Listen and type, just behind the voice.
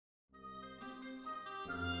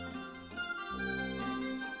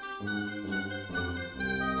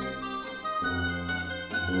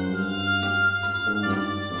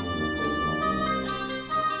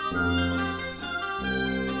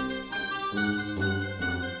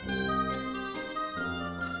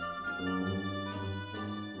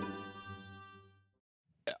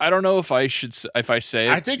I don't know if I should if I say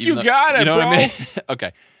it. I think you got it, you know bro. What I mean?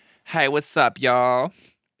 Okay. Hey, what's up, y'all?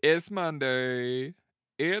 It's Monday.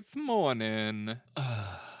 It's morning.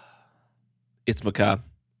 It's macabre.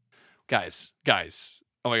 Guys.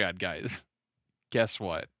 Oh my God, guys. Guess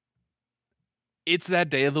what? It's that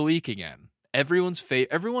day of the week again. Everyone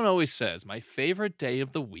always says my favorite day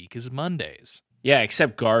of the week is Mondays. Yeah,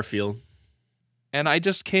 except Garfield. And I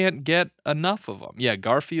just can't get enough of them. Yeah,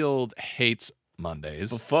 Garfield hates Mondays.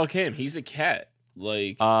 But fuck him. He's a cat.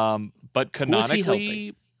 Like, but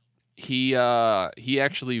canonically, he he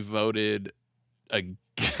actually voted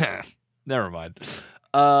never mind.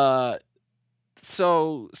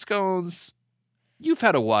 So Scones, you've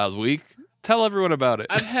had a wild week. Tell everyone about it.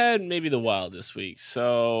 I've had maybe the wildest week.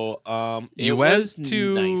 So, you went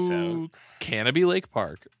to nice Canopy Lake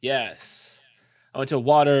Park. Yes. I went to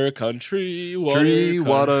water country.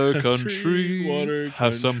 Water country.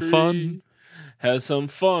 Have some fun. Have some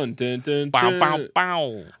fun. Dun, dun, Bow, dun. bow,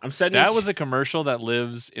 bow. That was a commercial that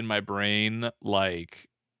lives in my brain. Like,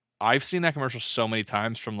 I've seen that commercial so many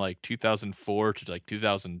times from like 2004 to like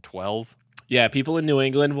 2012. Yeah, people in New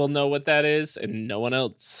England will know what that is, and no one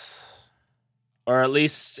else. Or at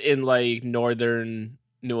least in like northern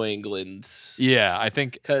New England. Yeah, I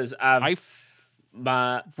think because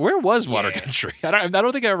where was Water Country? I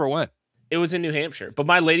don't think I ever went. It was in New Hampshire, but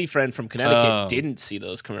my lady friend from Connecticut didn't see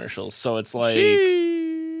those commercials, so it's like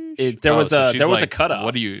there was a cutoff.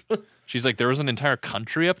 What do you? She's like, there was an entire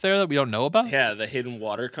country up there that we don't know about. Yeah, the hidden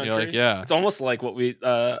water country. You're like, yeah, it's almost like what we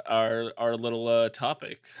our little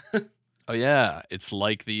topic. Oh yeah, it's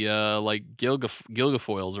like the like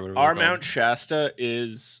Gilgafoils or whatever. Our Mount Shasta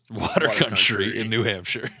is water country in New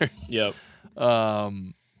Hampshire. Yep.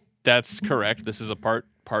 That's correct. This is a part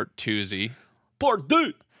twosie. Part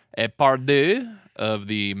deux. A part deux of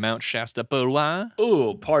the Mount Shasta Boulogne.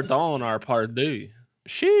 Ooh, pardon our part deux.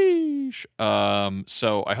 Sheesh.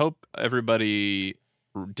 So I hope everybody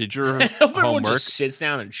did your I hope homework. Everyone just sits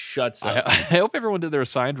down and shuts up. I hope everyone did their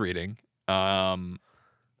assigned reading.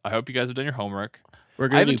 I hope you guys have done your homework. We're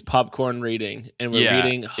going to do popcorn reading, and we're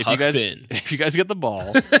reading Huck Finn. If you guys get the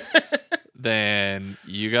ball, then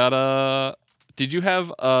you gotta... Did you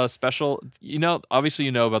have a special... obviously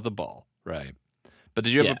you know about the ball, right? But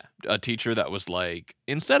did you have a teacher that was like,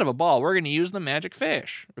 instead of a ball, we're going to use the magic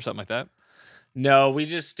fish or something like that? No, we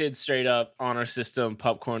just did straight up honor system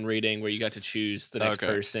popcorn reading where you got to choose the next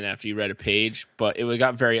person after you read a page. But it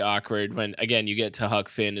got very awkward when, again, you get to Huck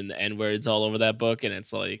Finn and the N-words all over that book. And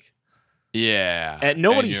it's like... Yeah. And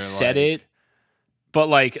nobody said it. But,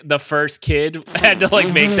 like, the first kid had to,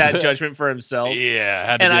 like, make that judgment for himself.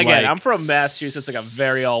 Yeah. And again, I'm from Massachusetts, like a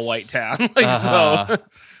very all-white town. So...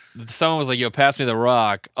 Someone was like, yo, pass me the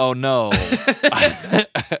rock. Oh, no. I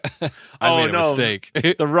made a mistake.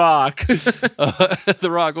 The rock. The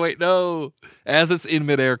rock. Wait, no. As it's in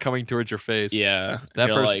midair coming towards your face. Yeah. That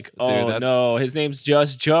person, like, oh, no. His name's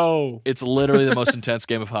just Joe. It's literally the most intense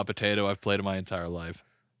game of hot potato I've played in my entire life.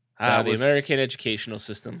 The American educational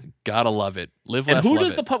system. Gotta love it. Live, and laugh, who love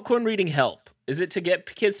does it. the popcorn reading help? Is it to get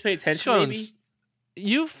kids to pay attention, maybe?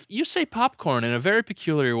 You say popcorn in a very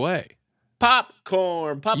peculiar way.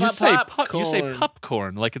 Popcorn. You say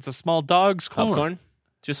popcorn like it's a small dog's corn. Popcorn?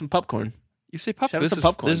 Just some popcorn. You say popcorn.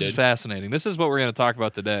 This is fascinating. This is what we're going to talk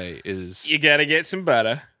about today is... You got to get some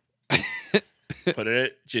butter. Put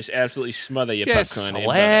it... Just absolutely smother your popcorn in butter.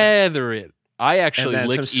 Slather it. I actually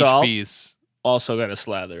lick each salt. Piece. Also got to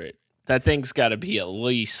slather it. That thing's got to be at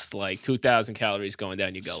least like 2,000 calories going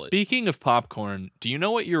down your gullet. Speaking of popcorn, do you know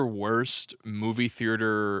what your worst movie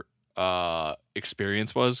theater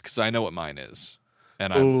experience was? Because I know what mine is,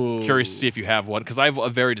 and I'm curious to see if you have one, because I have a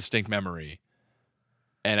very distinct memory,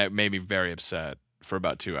 and it made me very upset for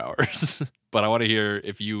about 2 hours. But I want to hear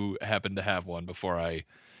if you happen to have one before I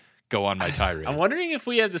go on my tirade. I'm wondering if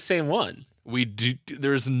we have the same one. We do.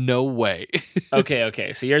 There's no way.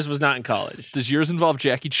 Okay. So yours was not in college. Does yours involve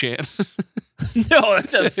Jackie Chan? No, that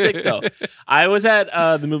sounds sick though. I was at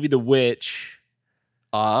the movie The Witch.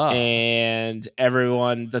 And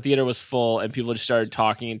the theater was full, and people just started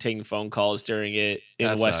talking and taking phone calls during it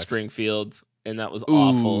in West Springfield, and that was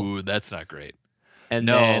awful. Ooh, that's not great. And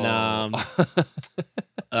then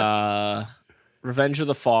Revenge of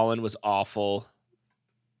the Fallen was awful,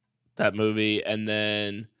 that movie. And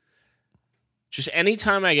then just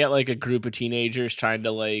anytime I get like a group of teenagers trying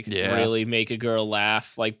to really make a girl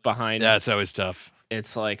laugh, like behind, that's always tough.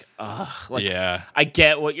 It's like, I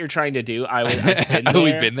get what you're trying to do.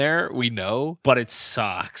 We've been there. We know, but it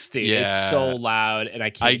sucks, dude. Yeah. It's so loud, and I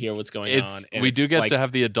can't hear what's going on. And we do get to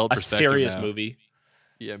have the adult perspective. A serious now. movie.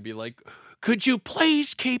 Yeah, and be like, Could you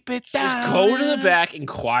please keep it down? Just go to the back and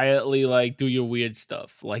quietly like do your weird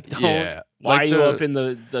stuff. Like, don't. Yeah. Why Like are you up in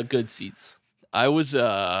the good seats? I was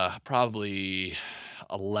probably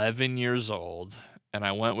 11 years old, and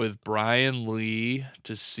I went with Brian Lee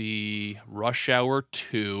to see Rush Hour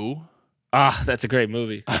 2. Ah, that's a great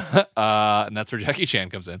movie. And that's where Jackie Chan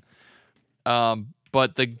comes in.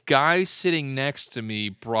 But the guy sitting next to me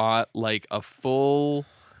brought like a full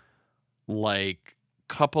like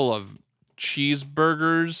couple of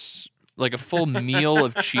cheeseburgers, like a full meal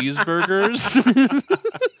of cheeseburgers.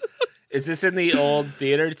 Is this in the old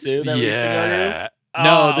theater too that we used to go to?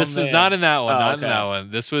 No, this was not in that one. Oh, not okay. in that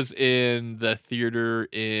one. This was in the theater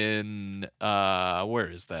in where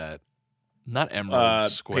is that? Not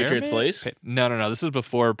Emerald Square. Patriots Place? No. This was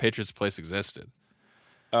before Patriots Place existed.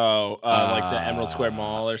 Oh, like the Emerald Square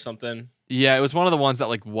Mall or something. Yeah, it was one of the ones that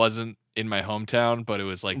like wasn't in my hometown, but it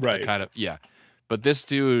was like kind of But this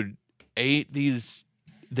dude ate these.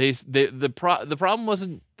 The problem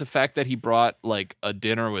wasn't the fact that he brought like a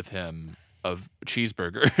dinner with him of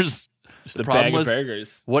cheeseburgers. Just a bag of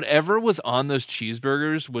burgers. Whatever was on those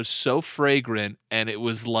cheeseburgers was so fragrant, and it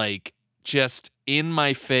was like just in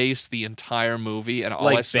my face the entire movie, and all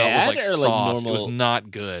like I smelled was like sauce. Like it was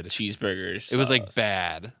not good. Cheeseburgers. It was like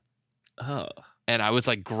bad. Oh. And I was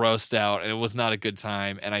like grossed out, and it was not a good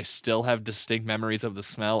time. And I still have distinct memories of the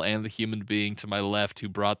smell and the human being to my left who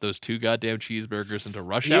brought those 2 goddamn cheeseburgers into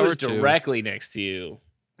Rush Hour 2. He was directly next to you.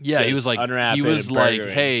 Yeah, he was like,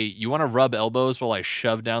 "Hey, you want to rub elbows while I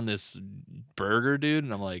shove down this burger, dude?"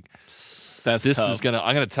 And I'm like, "This is I'm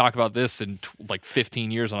gonna talk about this in like 15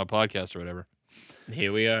 years on a podcast or whatever."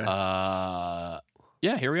 Here we are.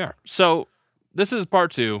 Yeah, here we are. So this is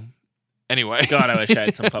part 2. Anyway, God, I wish I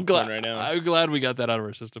had some popcorn right now. I'm glad we got that out of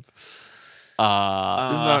our system. Isn't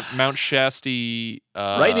that Mount Shasta?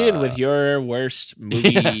 Right in with your worst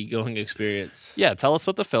movie going experience. Yeah, tell us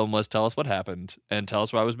what the film was, tell us what happened, and tell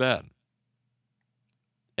us why it was bad.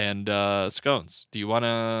 And Scones, do you want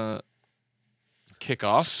to kick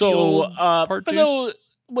off? So, part so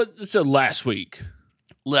last week,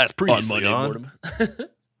 previously on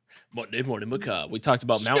Monday Morning Macabre, we talked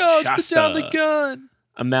about Mount Shasta. Put down the gun.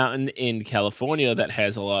 A mountain in California that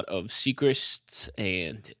has a lot of secrets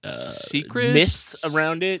and myths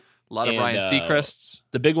around it. A lot of Ryan Seacrests.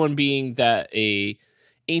 The big one being that a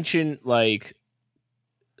ancient like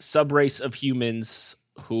subrace of humans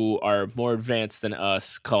who are more advanced than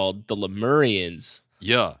us, called the Lemurians,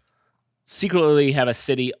 secretly have a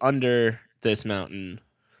city under this mountain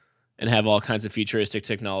and have all kinds of futuristic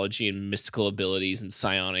technology and mystical abilities and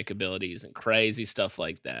psionic abilities and crazy stuff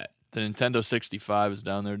like that. The Nintendo 65 is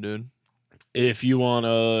down there, dude. If you want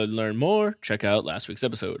to learn more, check out last week's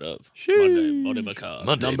episode of Monday Morning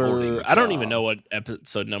Macabre. I don't even know what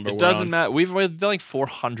episode number we're on. It doesn't matter. We've done like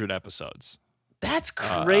 400 episodes. That's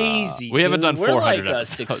crazy. We haven't done 400 We're like episodes,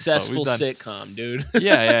 a successful sitcom, dude.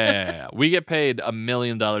 Yeah. We get paid $1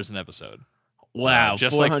 million an episode. Wow,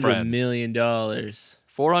 just $400 like Friends. million.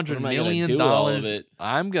 $400 million.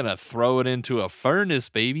 I'm gonna throw it into a furnace,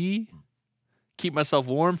 baby. Keep myself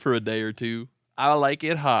warm for a day or two. I like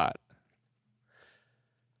it hot.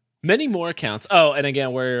 Many more accounts. Oh, and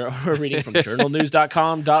again, we're reading from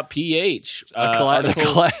journalnews.com.ph. A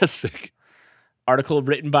classic. Article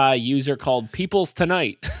written by a user called Peoples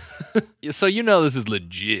Tonight. So you know this is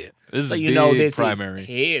legit. This is this primary. is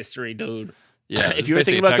history, dude. Yeah, if you were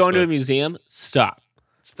thinking about going to a museum, stop.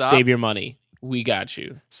 Save your money. We got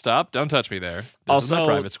you. Stop. Don't touch me there. This also, is my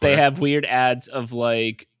private square. They have weird ads of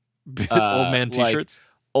like old man t-shirts. Like,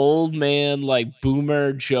 old man like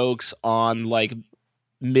boomer jokes on like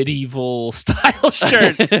medieval style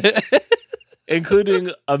shirts,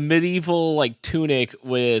 including a medieval like tunic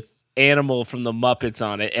with Animal from the Muppets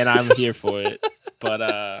on it, and I'm here for it.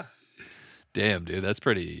 But damn, dude, that's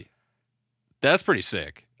pretty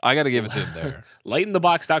sick. I got to give it to them there.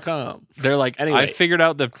 Lightenthebox.com. They're like, anyway. I figured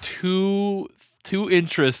out the two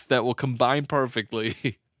interests that will combine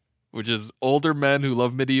perfectly, which is older men who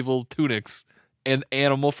love medieval tunics and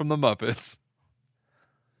Animal from the Muppets.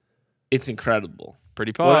 It's incredible.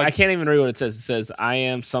 Pretty pog. Well, I can't even read what it says. It says, I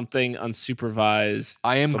am something unsupervised.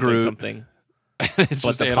 I am something, Groot. Something. It's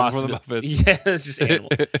just Animal from the Muppets. Yeah, it's just Animal.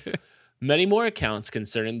 Many more accounts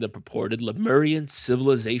concerning the purported Lemurian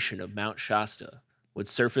civilization of Mount Shasta would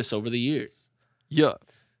surface over the years. Yeah.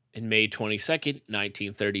 In May 22nd,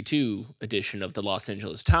 1932 edition of the Los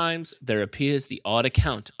Angeles Times, there appears the odd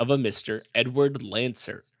account of a Mr. Edward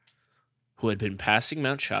Lancer, who had been passing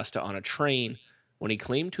Mount Shasta on a train when he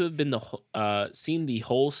claimed to have been seen the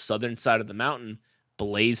whole southern side of the mountain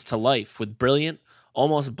blaze to life with brilliant,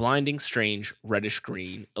 almost blinding, strange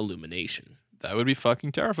reddish-green illumination. That would be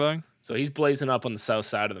fucking terrifying. So he's blazing up on the south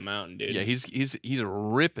side of the mountain, dude. Yeah, he's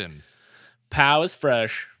ripping. Pow is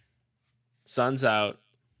fresh. Sun's out.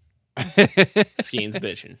 Skiing's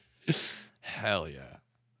bitching. Hell yeah.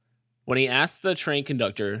 When he asked the train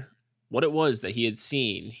conductor what it was that he had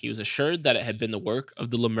seen, he was assured that it had been the work of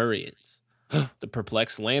the Lemurians. The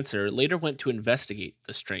perplexed Lancer later went to investigate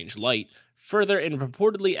the strange light further and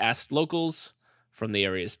reportedly asked locals from the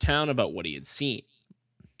area's town about what he had seen,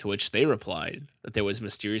 to which they replied that there was a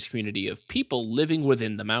mysterious community of people living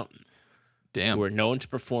within the mountain. Damn. Who were known to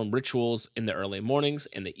perform rituals in the early mornings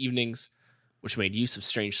and the evenings, which made use of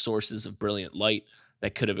strange sources of brilliant light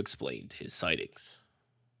that could have explained his sightings.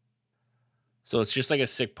 So it's just like a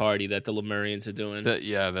sick party that the Lemurians are doing. That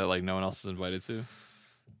like no one else is invited to.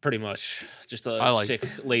 Pretty much. Just a sick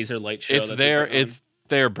laser light show. It's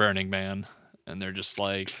their Burning Man. And they're just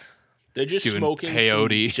like... They're just smoking some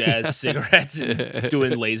jazz cigarettes and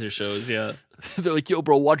doing laser shows, yeah. They're like, yo,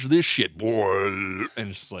 bro, watch this shit, boy. And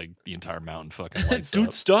it's just like the entire mountain fucking lights Dude,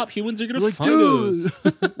 up. stop. Humans are going to find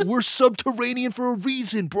us. We're subterranean for a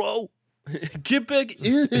reason, bro. Get back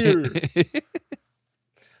in here.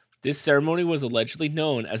 This ceremony was allegedly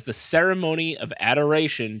known as the Ceremony of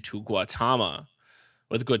Adoration to Gautama,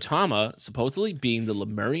 with Gautama supposedly being the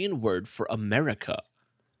Lemurian word for America,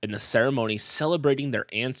 and the ceremony celebrating their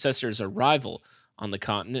ancestors' arrival on the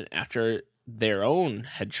continent after their own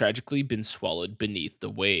had tragically been swallowed beneath the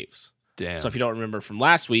waves. Damn. So if you don't remember from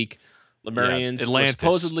last week, Lemurians were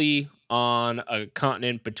supposedly on a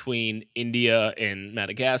continent between India and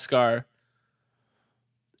Madagascar,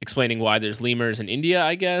 explaining why there's lemurs in India,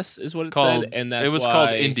 I guess, is what it said. And that's called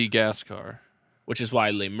Indigascar. Which is why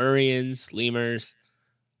lemurs,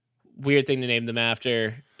 weird thing to name them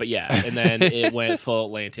after. But yeah, and then it went full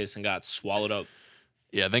Atlantis and got swallowed up.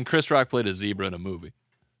 Yeah, then Chris Rock played a zebra in a movie.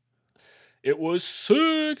 It was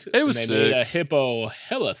sick. They made a hippo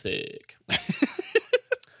hella thick.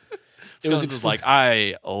 It was like,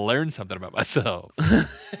 I learned something about myself.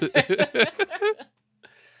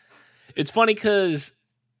 It's funny because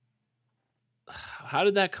how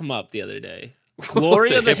did that come up the other day?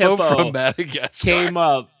 Gloria the hippo from Madagascar came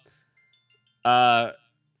up.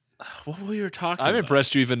 What were you talking about? I'm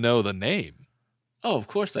impressed you even know the name. Oh, of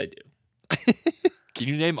course I do. Can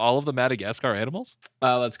you name all of the Madagascar animals?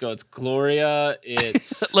 Let's go. It's Gloria.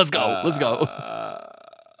 It's Let's go.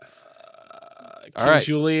 King right.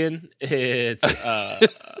 Julian. It's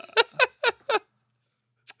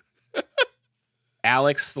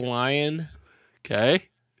Alex the lion. Okay.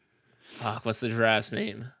 What's the giraffe's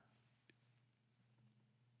name?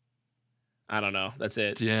 I don't know. That's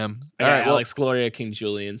it. Damn. All right, Alex, Gloria, King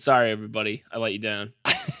Julian. Sorry, everybody. I let you down.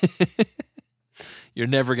 You're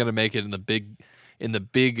never gonna make it in the big leagues. In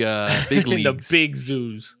the big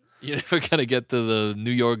zoos. You're never gonna get to the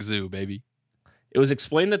New York Zoo, baby. It was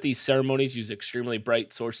explained that these ceremonies use extremely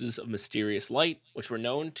bright sources of mysterious light, which were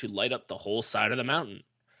known to light up the whole side of the mountain.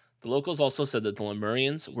 The locals also said that the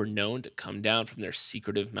Lemurians were known to come down from their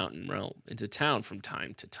secretive mountain realm into town from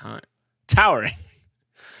time to time. Towering.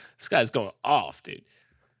 This guy's going off, dude.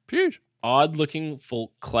 Huge. Odd-looking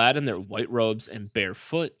folk clad in their white robes and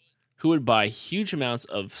barefoot, who would buy huge amounts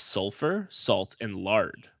of sulfur, salt, and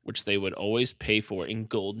lard, which they would always pay for in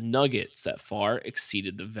gold nuggets that far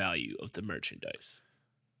exceeded the value of the merchandise.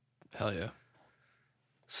 Hell yeah.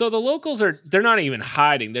 So the locals they're not even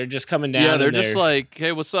hiding. They're just coming down. Yeah, they're just like,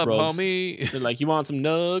 hey, what's up, robes. homie? They're like, you want some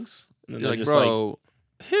nugs? And then you're they're like, just bro,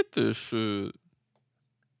 hit this shit.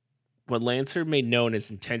 When Lancer made known his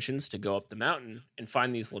intentions to go up the mountain and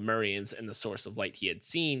find these Lemurians and the source of light he had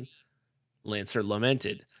seen, Lancer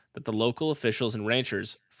lamented that the local officials and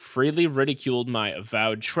ranchers freely ridiculed my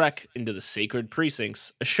avowed trek into the sacred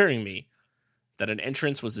precincts, assuring me that an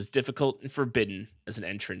entrance was as difficult and forbidden as an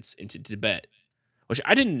entrance into Tibet. Which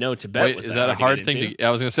I didn't know Tibet was. Is that a hard thing to... I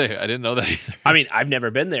was going to say, I didn't know that either. I mean, I've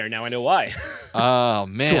never been there. Now I know why. Oh,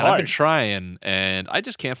 man. I've been trying, and I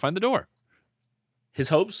just can't find the door. His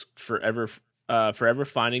hopes forever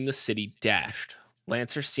finding the city dashed.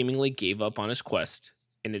 Lancer seemingly gave up on his quest,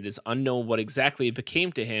 and it is unknown what exactly it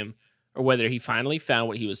became to him, or whether he finally found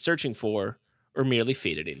what he was searching for, or merely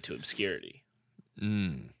faded into obscurity.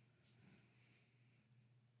 In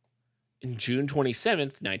June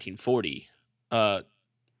 27th, 1940, an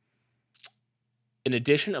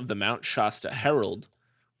edition of the Mount Shasta Herald,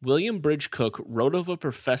 William Bridge Cook wrote of a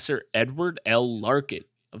Professor Edward L. Larkin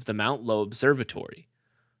of the Mount Low Observatory,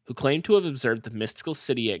 who claimed to have observed the mystical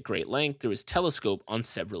city at great length through his telescope on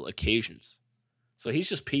several occasions. So he's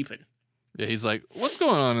just peeping. Yeah, he's like, what's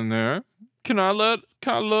going on in there? Can I look?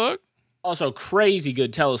 Also, crazy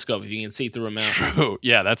good telescope if you can see through a mountain. True.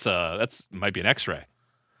 Yeah, that's might be an X-ray.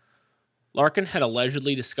 Larkin had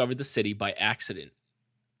allegedly discovered the city by accident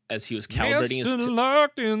as he was calibrating his...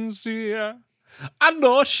 Larkin, see ya. I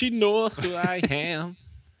know she knows who I am.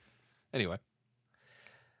 Anyway.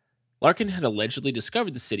 Larkin had allegedly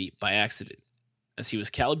discovered the city by accident as he was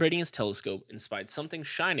calibrating his telescope and spied something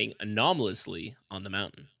shining anomalously on the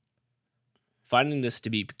mountain. Finding this to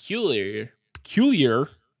be peculiar.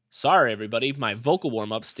 Sorry, everybody, my vocal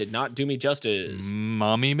warm-ups did not do me justice.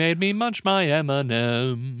 Mommy made me munch my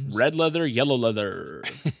M&Ms. Red leather, yellow leather.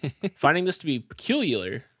 Finding this to be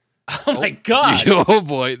peculiar. Oh my God! Oh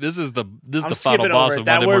boy, this is the final boss of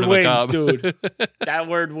Monday Morning Macabre. Dude. That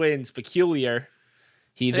word wins. Peculiar.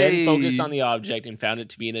 He then focused on the object and found it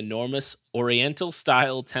to be an enormous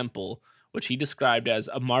Oriental-style temple, which he described as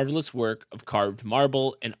a marvelous work of carved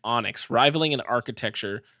marble and onyx, rivaling in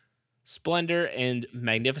architecture, splendor, and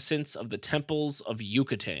magnificence of the temples of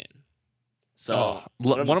Yucatan. So,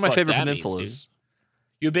 one of my favorite peninsulas. Means,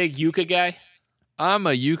 you a big Yucca guy? I'm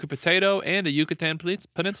a Yucca potato and a Yucatan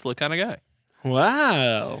Peninsula kind of guy.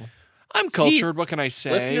 Wow. I'm cultured. What can I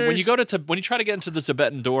say? When you try to get into the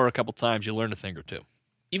Tibetan door a couple times, you learn a thing or two.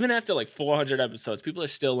 Even after like 400 episodes, people are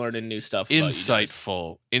still learning new stuff.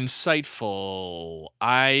 Insightful.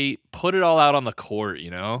 I put it all out on the court,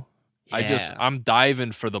 you know? Yeah. I'm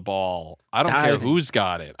diving for the ball. I don't care who's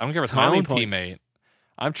got it. I don't care if it's my own teammate.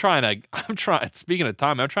 Speaking of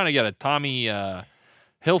Tommy, I'm trying to get a Tommy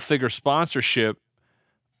Hilfiger sponsorship.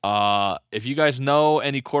 If you guys know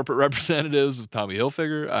any corporate representatives of Tommy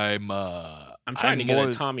Hilfiger, I'm trying to get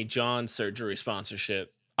a Tommy John surgery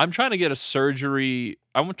sponsorship. I'm trying to get a surgery.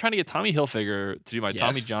 I'm trying to get Tommy Hilfiger to do my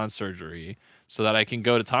Tommy John surgery so that I can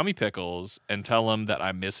go to Tommy Pickles and tell him that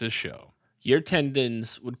I miss his show. Your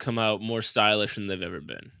tendons would come out more stylish than they've ever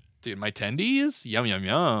been. Dude, my tendies? Yum, yum,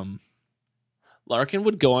 yum. Larkin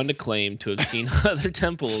would go on to claim to have seen other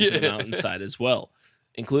temples in the mountainside as well,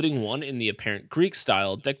 including one in the apparent Greek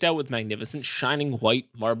style, decked out with magnificent shining white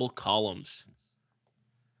marble columns.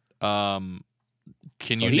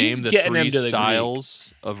 Can you name the three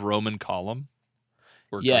styles of Roman column?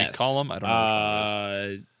 Or Greek column? I don't know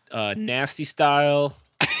which one it is. Nasty style.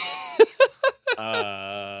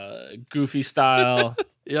 Goofy style.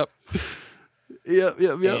 Yep.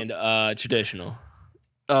 And traditional.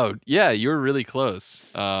 Oh, yeah, you were really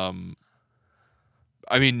close. I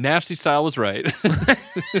mean, nasty style was right.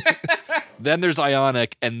 Then there's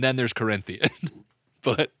Ionic, and then there's Corinthian.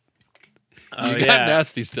 But you got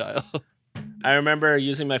nasty style. I remember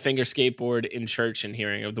using my finger skateboard in church and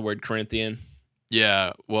hearing of the word Corinthian.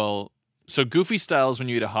 Yeah, well, so goofy style is when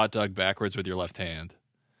you eat a hot dog backwards with your left hand.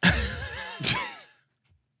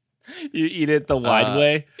 You eat it the wide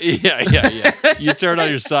way? Yeah. You turn on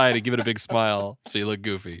your side and give it a big smile so you look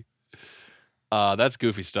goofy. That's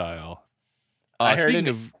goofy style. I heard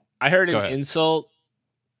an insult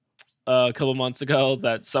a couple months ago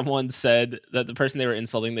that someone said that the person they were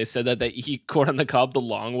insulting, they said that they eat corn on the cob the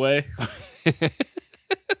long way.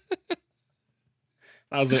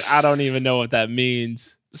 I was like, I don't even know what that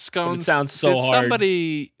means. Scones. It sounds so hard.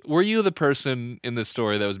 Were you the person in this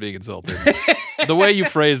story that was being insulted? The way you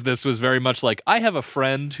phrased this was very much like, I have a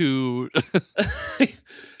friend who...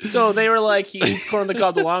 So they were like, he eats corn on the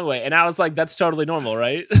cob the long way. And I was like, that's totally normal,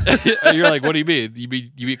 right? You're like, what do you mean? You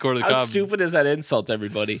eat corn on the cob? How stupid is that insult,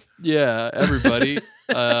 everybody? Yeah, everybody.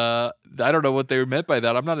 I don't know what they meant by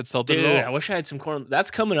that. I'm not insulted at all. I wish I had some corn. That's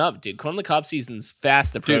coming up, dude. Corn on the cob season's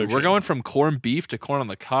fast approaching. Dude, we're going from corned beef to corn on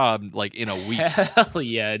the cob like in a week. Hell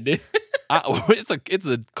yeah, dude. It's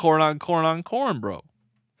a corn on corn, bro.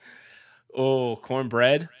 Oh,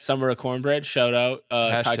 cornbread. Summer of cornbread. Shout out.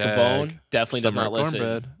 Ty Cabone. Definitely does not listen.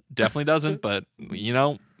 Cornbread. Definitely doesn't, but,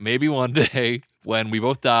 maybe one day when we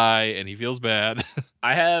both die and he feels bad.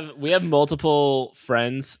 We have multiple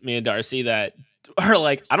friends, me and Darcy, that are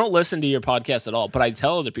like, I don't listen to your podcast at all, but I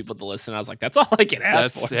tell other people to listen. I was like, that's all I can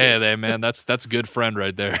ask for. Hey, man, that's a good friend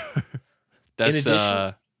right there. That's, in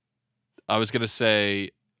addition, I was going to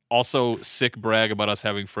say, also sick brag about us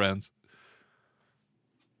having friends.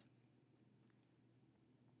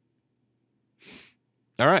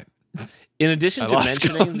 All right. In addition to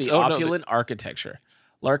mentioning the opulent architecture,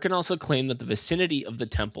 Larkin also claimed that the vicinity of the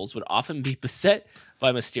temples would often be beset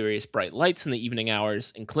by mysterious bright lights in the evening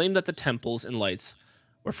hours, and claimed that the temples and lights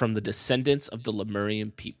were from the descendants of the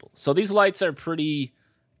Lemurian people. So these lights are pretty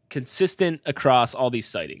consistent across all these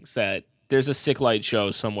sightings, that there's a sick light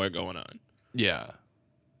show somewhere going on. Yeah.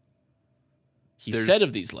 He said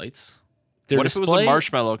of these lights, what if it was a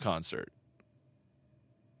Marshmello concert?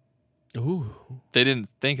 Ooh. They didn't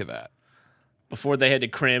think of that. Before they had to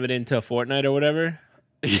cram it into Fortnite or whatever?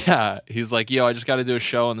 Yeah, he's like, yo, I just got to do a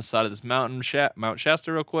show on the side of this mountain, Mount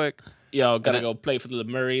Shasta, real quick. Yo, gotta go play for the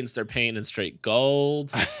Lemurians. They're paying in straight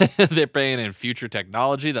gold. They're paying in future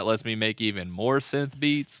technology that lets me make even more synth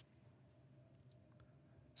beats.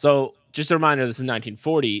 So, just a reminder, this is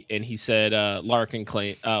 1940, and he said, Larkin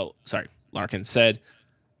said,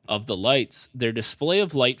 of the lights, their display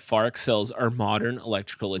of light far excels our modern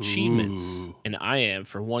electrical achievements. Ooh. And I am,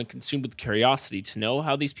 for one, consumed with curiosity to know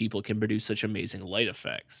how these people can produce such amazing light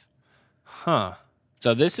effects. Huh.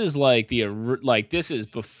 So this is this is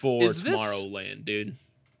before Tomorrowland, dude.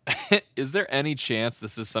 Is there any chance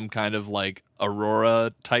this is some kind of like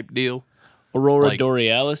Aurora type deal? Aurora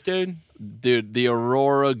Borealis, dude? Dude, the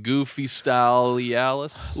Aurora Goofy Style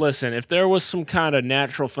Yalis. Listen, if there was some kind of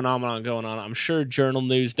natural phenomenon going on, I'm sure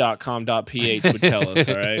journalnews.com.ph would tell us,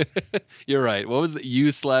 all right? You're right. What was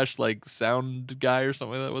the like sound guy or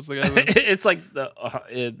something like that? What's the guy's name? It's like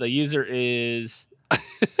the user is...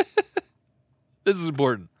 This is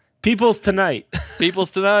important. People's Tonight. People's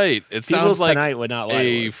Tonight. It sounds People's like Tonight would not lie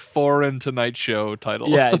a foreign Tonight Show title.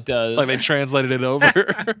 Yeah, it does. Like they translated it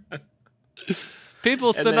over.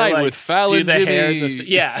 People's Tonight with Fallon do the Jimmy. hair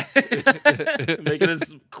yeah. Make it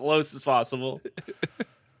as close as possible.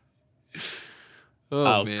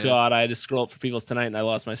 Oh man. God, I had to scroll up for People's Tonight and I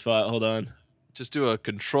lost my spot. Hold on. Just do a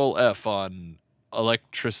Control F on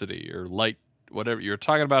electricity or light, whatever. You're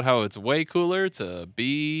talking about how it's way cooler to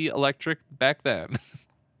be electric back then.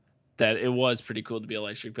 That it was pretty cool to be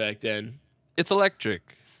electric back then. It's electric.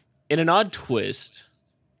 In an odd twist,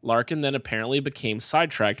 Larkin then apparently became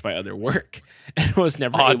sidetracked by other work and was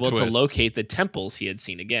never able to locate the temples he had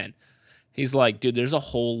seen again. He's like, dude, there's a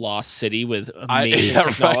whole lost city with amazing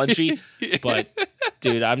technology, but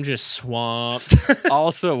dude, I'm just swamped.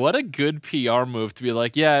 Also, what a good PR move to be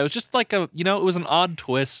like, yeah, it was just like it was an odd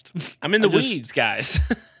twist. I'm in the weeds, guys.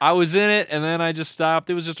 I was in it, and then I just stopped.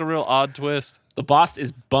 It was just a real odd twist. The boss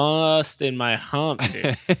is busting my hump,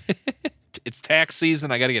 dude. It's tax season.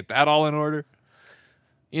 I got to get that all in order.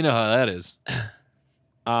 You know how that is.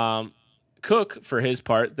 Cook, for his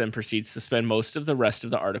part, then proceeds to spend most of the rest of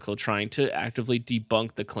the article trying to actively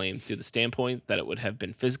debunk the claim through the standpoint that it would have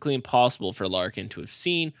been physically impossible for Larkin to have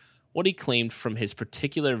seen what he claimed from his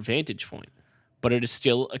particular vantage point. But it is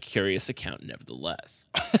still a curious account nevertheless.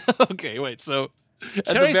 Okay, wait. So at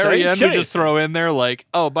the very end, we just throw in there like,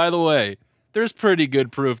 oh, by the way, there's pretty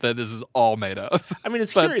good proof that this is all made up. I mean,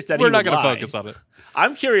 it's curious that we're not going to focus on it.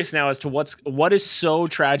 I'm curious now as to what is so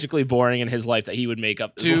tragically boring in his life that he would make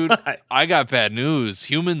up this lie. I got bad news.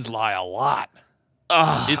 Humans lie a lot.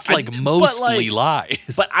 It's mostly lies.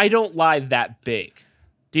 But I don't lie that big.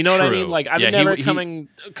 Do you know what I mean? Like, I'm never coming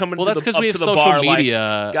well, to that's the, up we to have the social bar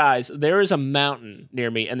media. like, guys, there is a mountain near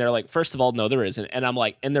me. And they're like, first of all, no, there isn't. And I'm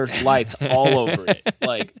like, and there's lights all over it.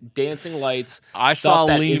 Like, dancing lights. I saw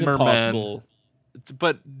that isn't lemur possible. Man.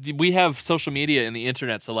 But we have social media and the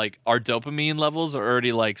internet, so like our dopamine levels are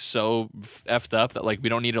already like so effed up that like we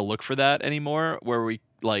don't need to look for that anymore. Where we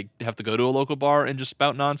like have to go to a local bar and just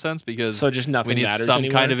spout nonsense because so just nothing we need matters some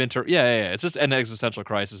anymore? kind of yeah. It's just an existential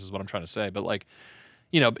crisis, is what I'm trying to say. But like,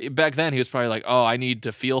 back then he was probably like, oh, I need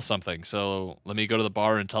to feel something, so let me go to the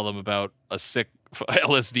bar and tell them about a sick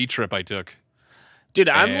LSD trip I took. Dude,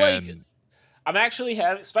 I'm actually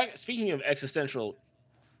having. Speaking of existential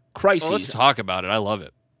crises. Well, let's talk about it. I love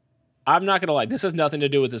it. I'm not gonna lie. This has nothing to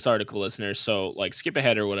do with this article, listeners. So, like, skip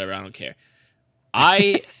ahead or whatever. I don't care.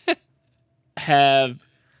 I have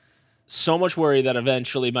so much worry that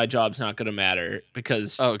eventually my job's not gonna matter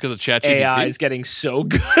because of ChatGPT. AI is getting so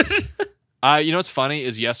good. What's funny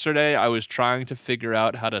is yesterday I was trying to figure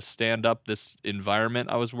out how to stand up this environment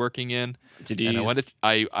I was working in. And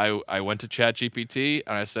I went to ChatGPT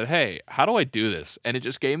and I said, "Hey, how do I do this?" And it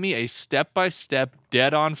just gave me a step-by-step,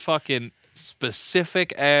 dead-on fucking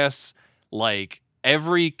specific ass, like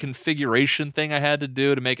every configuration thing I had to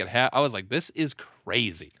do to make it happen. I was like, "This is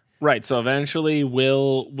crazy." Right. So eventually,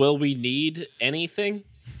 will we need anything?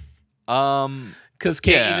 Because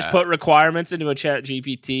can't you just put requirements into a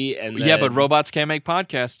ChatGPT and then... Yeah, but robots can't make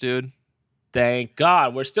podcasts, dude. Thank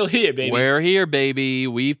God. We're still here, baby. We're here, baby.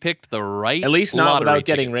 We've picked the right At least not without ticket.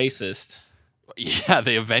 getting racist. Yeah,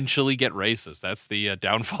 they eventually get racist. That's the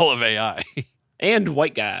downfall of AI. And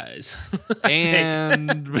white guys.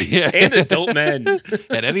 And adult men.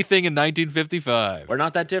 And anything in 1955. We're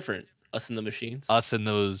not that different. Us and the machines. Us and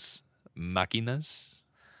those máquinas.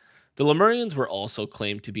 The Lemurians were also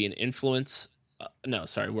claimed to be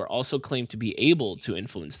were also claimed to be able to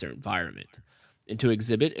influence their environment and to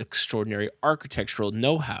exhibit extraordinary architectural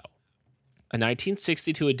know-how. A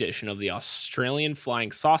 1962 edition of the Australian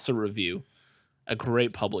Flying Saucer Review, a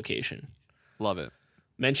great publication. Love it.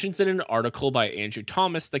 mentions in an article by Andrew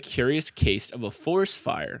Thomas the curious case of a forest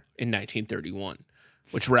fire in 1931,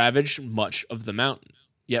 which ravaged much of the mountain,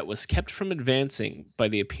 yet was kept from advancing by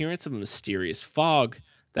the appearance of a mysterious fog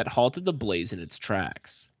that halted the blaze in its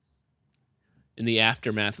tracks. In the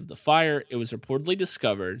aftermath of the fire, it was reportedly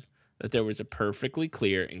discovered that there was a perfectly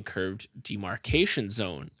clear and curved demarcation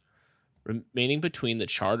zone remaining between the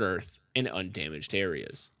charred earth and undamaged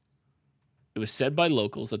areas. It was said by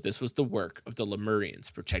locals that this was the work of the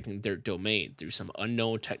Lemurians protecting their domain through some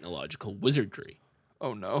unknown technological wizardry.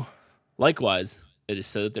 Oh no. Likewise, it is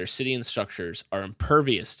said that their city and structures are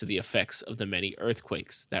impervious to the effects of the many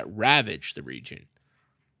earthquakes that ravage the region.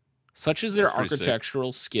 Such is their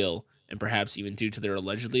architectural skill, and perhaps even due to their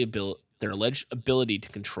alleged ability to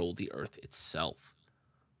control the earth itself.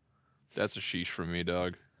 That's a sheesh from me,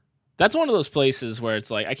 dog. That's one of those places where it's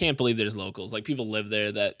like, I can't believe there's locals. Like, people live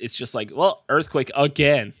there that it's just like, well, earthquake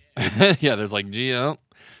again. Yeah, there's like, gee, oh,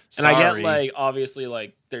 and I get, like, obviously,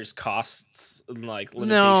 like, there's costs and, like,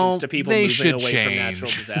 limitations to people moving away from natural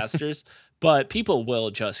disasters. But people will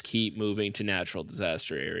just keep moving to natural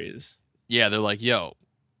disaster areas. Yeah, they're like, yo,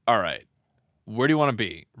 all right, where do you want to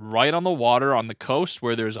be? Right on the water on the coast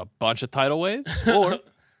where there's a bunch of tidal waves? Or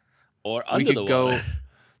under the water.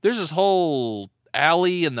 There's this whole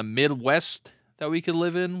alley in the Midwest that we could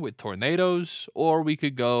live in with tornadoes, or we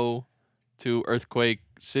could go to Earthquake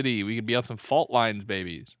City. We could be on some fault lines,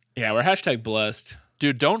 babies. Yeah, we're hashtag blessed.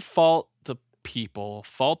 Dude, don't fault the people.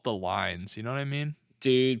 Fault the lines. You know what I mean?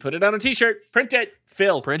 Dude, put it on a t-shirt. Print it.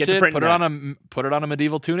 Phil, put it on a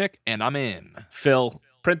medieval tunic, and I'm in. Phil,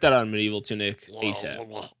 print that on a medieval tunic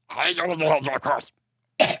ASAP.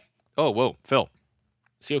 Oh, whoa, Phil.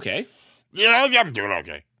 Is he okay? Yeah, I'm doing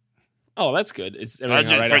okay. Oh, that's good. Is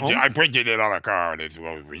everything all right at home? I printed it on a card.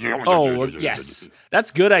 Yes.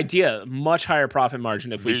 That's good idea. Much higher profit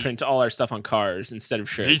margin if we print all our stuff on cars instead of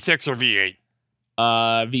shirts. V6 or V8?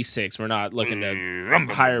 V6. We're not looking to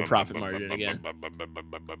higher profit margin again.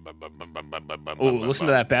 Oh, listen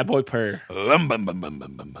to that bad boy purr. And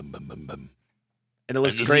it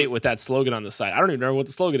looks great with that slogan on the side. I don't even know what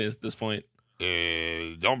the slogan is at this point.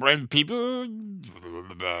 Don't blame people.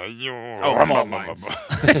 Fault lines.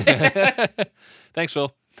 Thanks,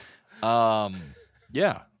 Phil.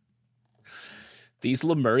 Yeah. These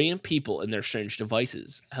Lemurian people and their strange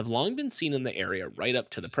devices have long been seen in the area right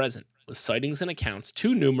up to the present, with sightings and accounts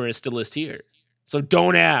too numerous to list here. So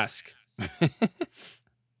don't ask.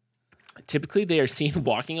 Typically, they are seen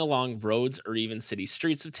walking along roads or even city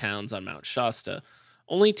streets of towns on Mount Shasta,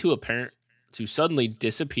 only to suddenly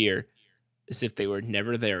disappear as if they were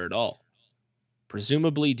never there at all,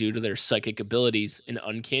 presumably due to their psychic abilities and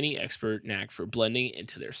uncanny expert knack for blending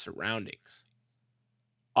into their surroundings.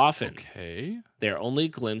 Often, they are only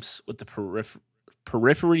glimpsed with the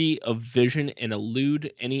periphery of vision and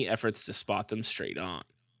elude any efforts to spot them straight on.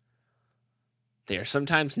 They are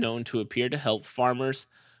sometimes known to appear to help farmers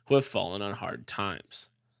who have fallen on hard times,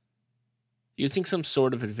 using some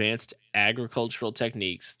sort of advanced agricultural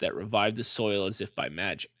techniques that revive the soil as if by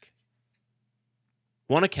magic.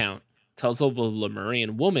 One account tells of a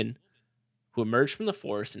Lemurian woman who emerged from the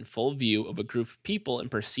forest in full view of a group of people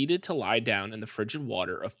and proceeded to lie down in the frigid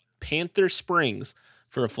water of Panther Springs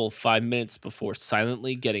for a full 5 minutes before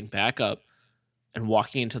silently getting back up and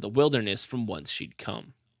walking into the wilderness from whence she'd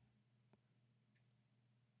come.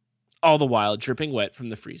 All the while dripping wet from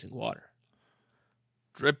the freezing water.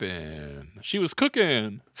 Dripping. She was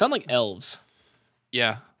cooking. Sound like elves.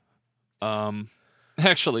 Yeah.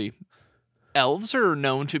 Actually, elves are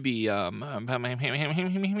known to be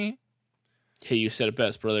Hey, you said it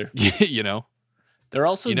best, brother. You know. They're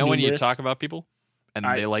also numerous. When you talk about people and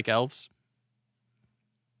they like elves?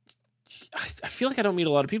 I feel like I don't meet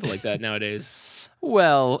a lot of people like that nowadays.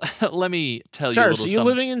 Well, let me tell you Charles, are you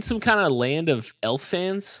living in some kind of land of elf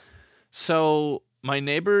fans? So, my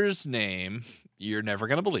neighbor's name, you're never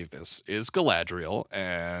going to believe this, is Galadriel,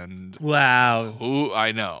 and... Wow. Ooh,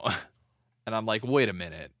 I know. And I'm like, wait a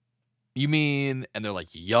minute. You mean... And they're like,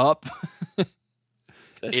 yup.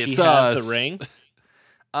 Does she have the ring?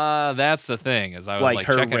 That's the thing, is I was like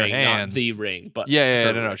her checking ring, her hands. Not the ring, but...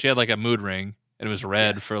 Yeah, no. She had like a mood ring, and it was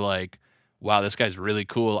red for like, wow, this guy's really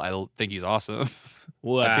cool. I think he's awesome.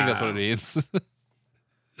 Wow. I think that's what it means.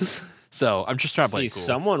 So I'm just trying to play it cool.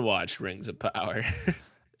 Someone watched Rings of Power.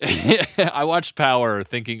 I watched Power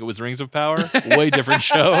thinking it was Rings of Power. Way different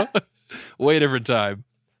show. Way different time.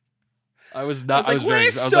 I was not. I was like,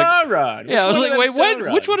 where's Sauron? Yeah, I was like, wait,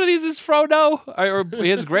 which one of these is Frodo or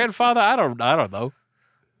his grandfather? I don't know.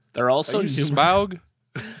 There are also Smaug.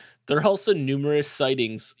 There are also numerous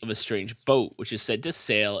sightings of a strange boat, which is said to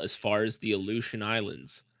sail as far as the Aleutian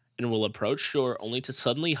Islands and will approach shore only to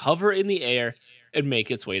suddenly hover in the air and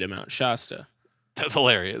make its way to Mount Shasta. That's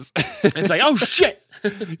hilarious. It's like, oh shit!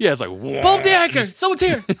 Yeah, it's like, whoa. Bulb the anchor! Someone's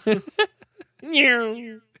here!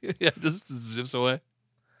 Yeah, just zips away.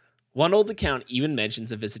 One old account even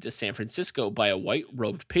mentions a visit to San Francisco by a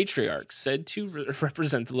white-robed patriarch said to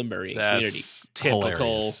represent the Lemurian community. Typical.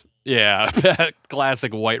 Hilarious. Yeah,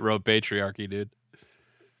 classic white-robed patriarchy, dude.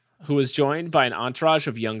 Who was joined by an entourage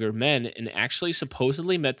of younger men and actually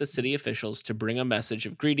supposedly met the city officials to bring a message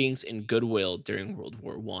of greetings and goodwill during World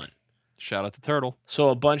War I. Shout out to Turtle. So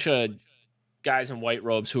a bunch of guys in white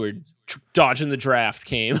robes who were dodging the draft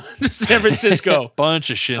came to San Francisco.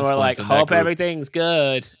 Bunch of shit. And we're like, hope everything's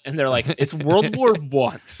good. And they're like, it's World War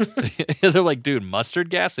I. They're like, dude,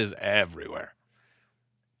 mustard gas is everywhere.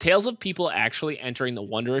 Tales of people actually entering the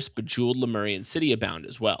wondrous, bejeweled Lemurian city abound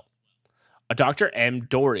as well. A Dr. M.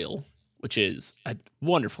 Doriel, which is a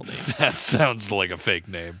wonderful name. That sounds like a fake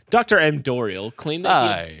name. Dr. M. Doriel claimed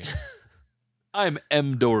that I'm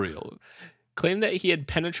M. Doriel. Claimed that he had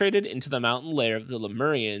penetrated into the mountain lair of the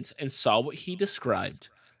Lemurians and saw what he described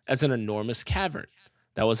as an enormous cavern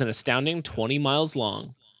that was an astounding 20 miles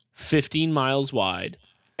long, 15 miles wide,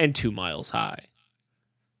 and 2 miles high.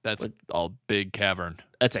 That's all big cavern.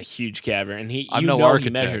 That's a huge cavern, and he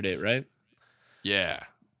measured it, right? Yeah.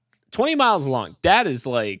 20 miles long. That is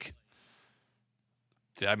like...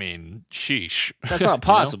 I mean, sheesh. That's not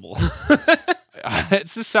possible. It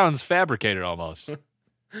just sounds fabricated almost.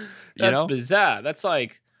 That's bizarre. That's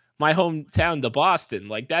like my hometown to Boston.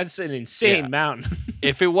 Like, that's an insane mountain.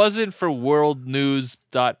 If it wasn't for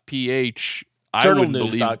worldnews.ph,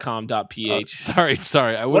 journalnews.com.ph.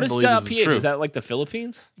 Sorry. I what wouldn't is believe this .ph? is true. Is that like the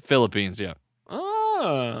Philippines? Philippines, yeah.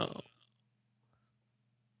 Oh.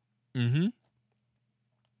 Mm-hmm.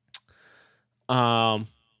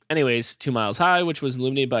 Anyways, 2 miles high, which was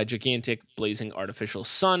illuminated by a gigantic blazing artificial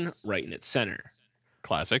sun right in its center.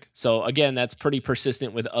 Classic. So again, that's pretty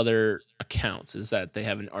persistent with other accounts, is that they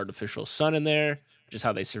have an artificial sun in there, which is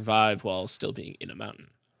how they survive while still being in a mountain.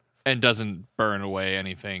 And doesn't burn away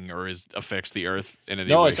anything or affects the earth in any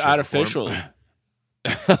way. No, it's artificial.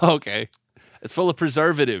 Okay. It's full of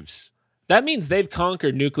preservatives. That means they've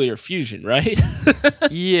conquered nuclear fusion, right?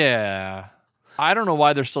 Yeah. I don't know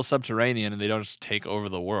why they're still subterranean and they don't just take over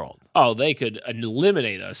the world. Oh, they could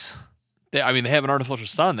eliminate us. They have an artificial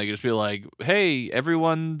sun. They could just be like, hey,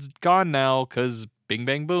 everyone's gone now because bing,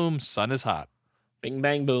 bang, boom, sun is hot. Bing,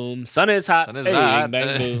 bang, boom, sun is hot. Sun is hey, hot. Bing,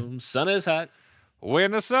 bang, boom, sun is hot.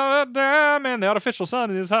 When the sun down and the artificial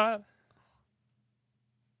sun is hot.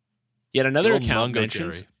 Yet another account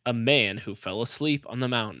mentions a man who fell asleep on the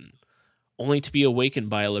mountain, only to be awakened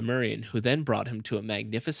by a Lemurian who then brought him to a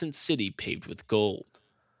magnificent city paved with gold.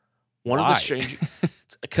 One of the strange...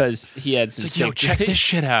 Because he had some sick... check this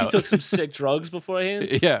shit out. He took some sick drugs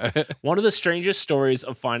beforehand. Yeah. One of the strangest stories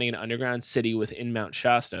of finding an underground city within Mount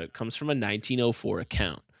Shasta comes from a 1904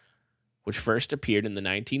 account, which first appeared in the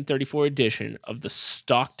 1934 edition of the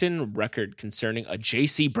Stockton Record concerning a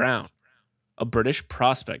J.C. Brown, a British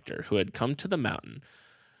prospector who had come to the mountain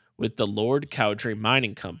with the Lord Cowdray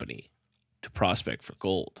Mining Company to prospect for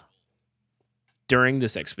gold. During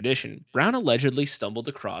this expedition, Brown allegedly stumbled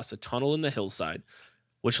across a tunnel in the hillside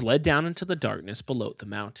which led down into the darkness below the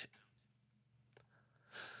mountain.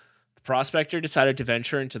 The prospector decided to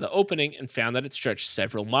venture into the opening and found that it stretched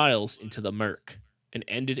several miles into the murk and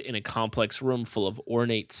ended in a complex room full of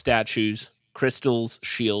ornate statues, crystals,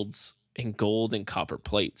 shields, and gold and copper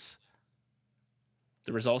plates.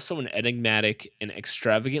 There was also an enigmatic and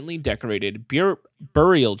extravagantly decorated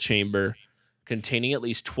burial chamber containing at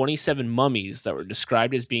least 27 mummies that were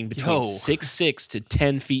described as being between 6'6" to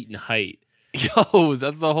 10 feet in height. Yo,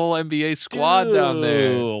 that's the whole NBA squad down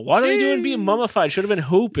there. What are they doing being mummified? Should have been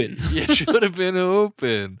hooping. Yeah, should have been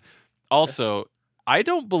hooping. Also, I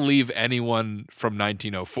don't believe anyone from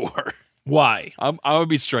 1904. Why? I'm gonna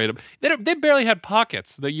be straight up. They barely had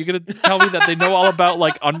pockets. That you're gonna tell me that they know all about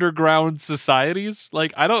like underground societies?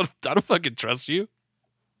 Like I don't fucking trust you.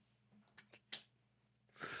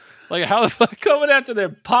 Like how the fuck coming after their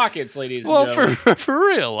pockets, ladies? Well, and gentlemen. for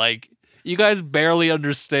real, like you guys barely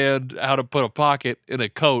understand how to put a pocket in a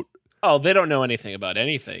coat. Oh, they don't know anything about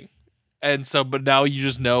anything. And so, but now you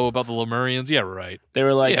just know about the Lemurians. Yeah, right. They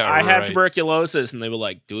were like, I have tuberculosis, and they were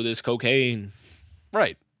like, do this cocaine.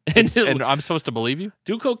 Right. And I'm supposed to believe you?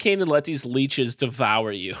 Do cocaine and let these leeches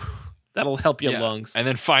devour you. That'll help your lungs. And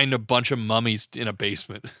then find a bunch of mummies in a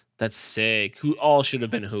basement. That's sick. Who all should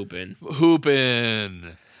have been hooping.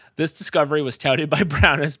 Hooping. This discovery was touted by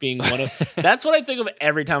Brown as being one of... That's what I think of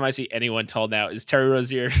every time I see anyone tall now is Terry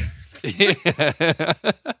Rozier.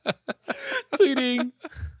 Tweeting.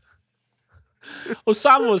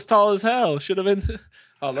 Osama was tall as hell. Should have been.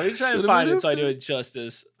 Oh, let me try and find it so I do it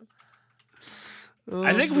justice.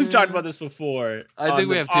 I think we've talked about this before. I think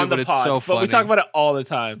we have too, but it's so funny. But we talk about it all the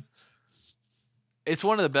time. It's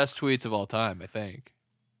one of the best tweets of all time, I think.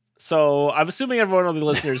 So I'm assuming everyone of the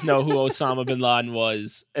listeners know who Osama bin Laden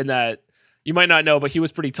was, and that you might not know, but he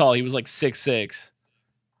was pretty tall. He was like 6'6".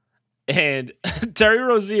 And Terry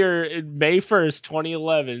Rozier in May 1st,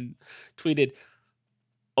 2011, tweeted,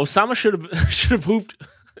 Osama should have hooped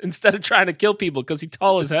instead of trying to kill people because he's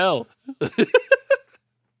tall as hell.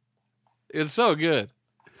 It's so good.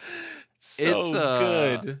 So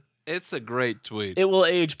good. It's a great tweet. It will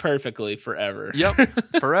age perfectly forever. Yep,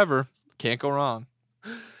 forever. Can't go wrong.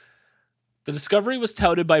 The discovery was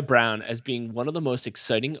touted by Brown as being one of the most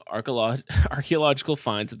exciting archaeological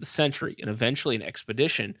finds of the century, and eventually an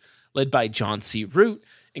expedition led by John C. Root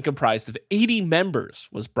and comprised of 80 members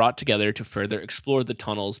was brought together to further explore the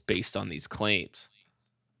tunnels based on these claims.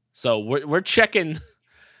 So we're checking.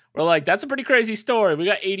 We're like, that's a pretty crazy story. We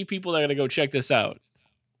got 80 people that are going to go check this out.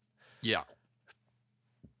 Yeah.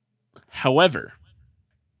 However,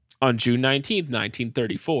 on June 19th,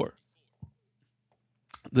 1934,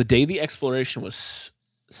 the day the exploration was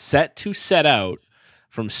set out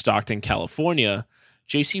from Stockton, California,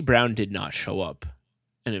 J.C. Brown did not show up.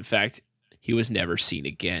 And in fact, he was never seen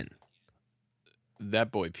again.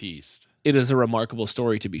 That boy pieced. It is a remarkable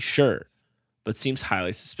story to be sure, but seems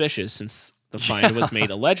highly suspicious since the find was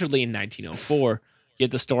made allegedly in 1904,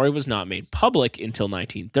 yet the story was not made public until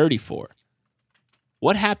 1934.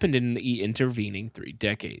 What happened in the intervening 3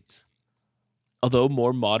 decades? Although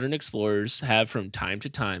more modern explorers have from time to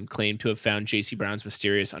time claimed to have found J.C. Brown's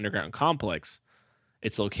mysterious underground complex,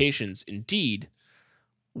 its locations, indeed,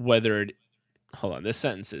 whether it... Hold on, this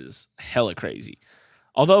sentence is hella crazy.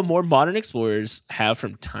 Although more modern explorers have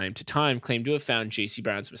from time to time claimed to have found J.C.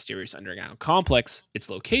 Brown's mysterious underground complex, its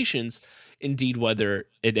locations, indeed whether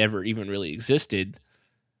it ever even really existed,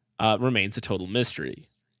 remains a total mystery.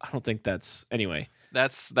 I don't think that's... Anyway.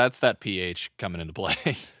 That's that PH coming into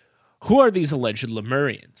play. Who are these alleged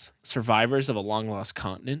Lemurians? Survivors of a long-lost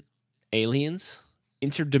continent? Aliens?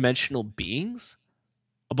 Interdimensional beings?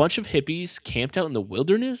 A bunch of hippies camped out in the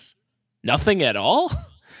wilderness? Nothing at all?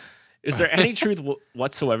 Is there any truth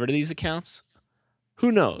whatsoever to these accounts?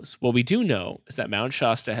 Who knows? What we do know is that Mount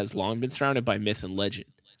Shasta has long been surrounded by myth and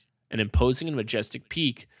legend, an imposing and majestic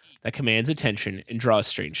peak that commands attention and draws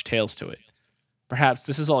strange tales to it. Perhaps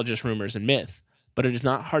this is all just rumors and myth, but it is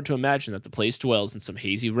not hard to imagine that the place dwells in some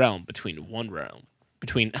hazy realm between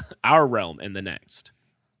our realm and the next.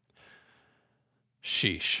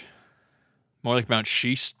 Sheesh. More like Mount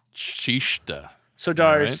Shasta. So,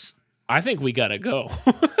 Dars, right? I think we gotta go.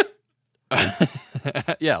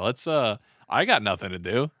 Yeah, let's I got nothing to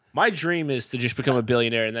do. My dream is to just become a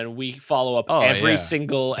billionaire and then we follow up every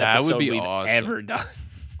single episode we've ever done.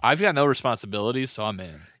 I've got no responsibilities, so I'm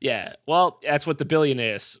in. Yeah. Well, that's what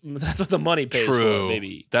that's what the money pays for,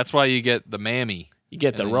 baby. That's why you get the mammy. You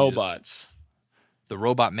get the robots. The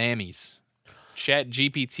robot mammies. Chat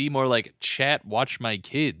GPT, more like chat watch my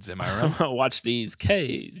kids, am I right? Watch these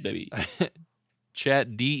Ks, baby.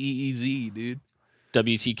 Chat DEEZ, dude.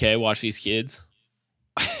 WTK, watch these kids.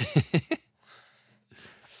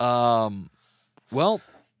 Well,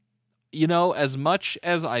 you know, as much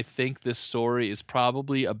as I think this story is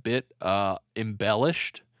probably a bit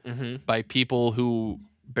embellished by people who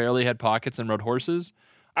barely had pockets and rode horses,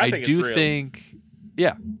 I do think,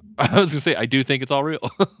 yeah, I was gonna say, I do think it's all real.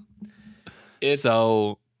 It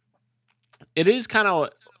is kind of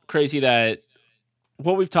crazy that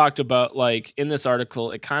what we've talked about, like in this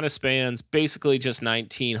article, it kind of spans basically just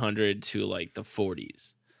 1900 to like the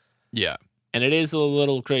 40s. Yeah. And it is a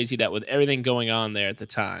little crazy that with everything going on there at the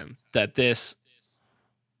time, that this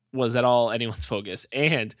was at all anyone's focus,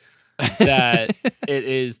 and that it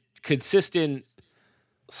is consistent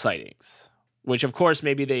sightings, which of course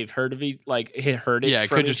maybe they've heard of it, like heard it. Yeah, it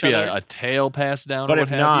from could just be a tale passed down. But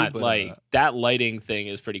if not, that lighting thing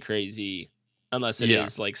is pretty crazy, unless it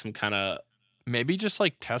is like some kind of maybe just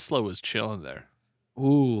like Tesla was chilling there.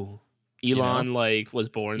 Ooh, Elon was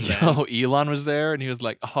born then. No, Elon was there, and he was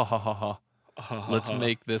like, ha ha ha ha. Let's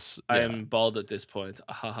make this. Yeah. I am bald at this point.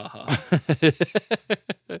 Ha ha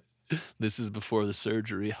ha. This is before the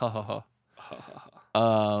surgery. Ha ha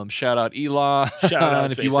ha. Shout out Elon. Shout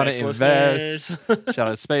out if you want to invest. Shout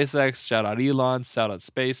out SpaceX. Shout out Elon. Shout out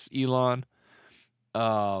Space Elon.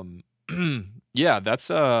 Yeah,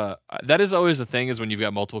 that is always the thing, is when you've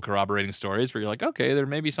got multiple corroborating stories where you're like, okay, there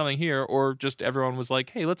may be something here, or just everyone was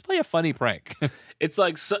like, hey, let's play a funny prank. It's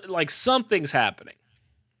like something's happening.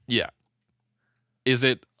 Yeah. Is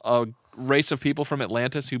it a race of people from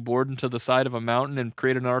Atlantis who bored into the side of a mountain and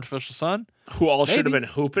created an artificial sun? Who all should have Maybe. been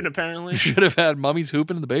hooping, apparently. Should have had mummies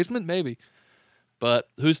hooping in the basement? Maybe. But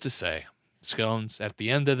who's to say? Scones, at the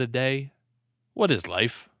end of the day, what is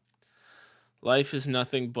life? Life is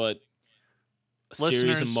nothing but a series of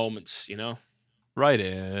Listeners, moments, you know? Right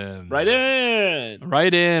in. Right in.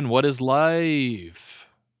 Right in. What is life?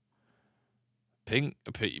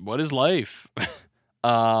 What is life?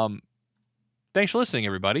 Thanks for listening,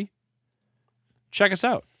 everybody. Check us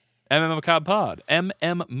out. Macabre Pod.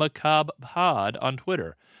 Macabre Pod on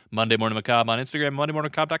Twitter. Monday Morning Macabre on Instagram.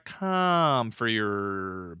 MondayMorningMacabre.com for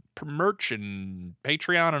your merch and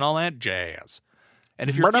Patreon and all that jazz. And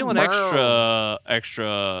if you're feeling extra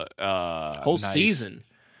whole nice, season,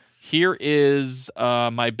 here is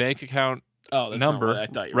my bank account that's number, not what I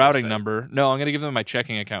thought you were routing saying. number. No, I'm going to give them my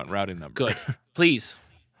checking account and routing number. Good. Please.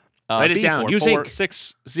 Write it down. Use ink.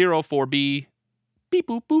 604B beep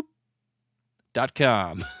boop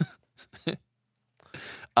boop.com.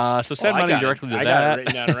 So send money directly to that. I got it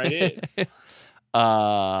written down right here.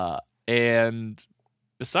 And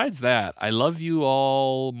besides that, I love you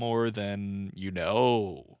all more than you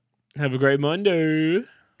know. Have a great Monday.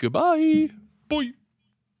 Goodbye. Bye.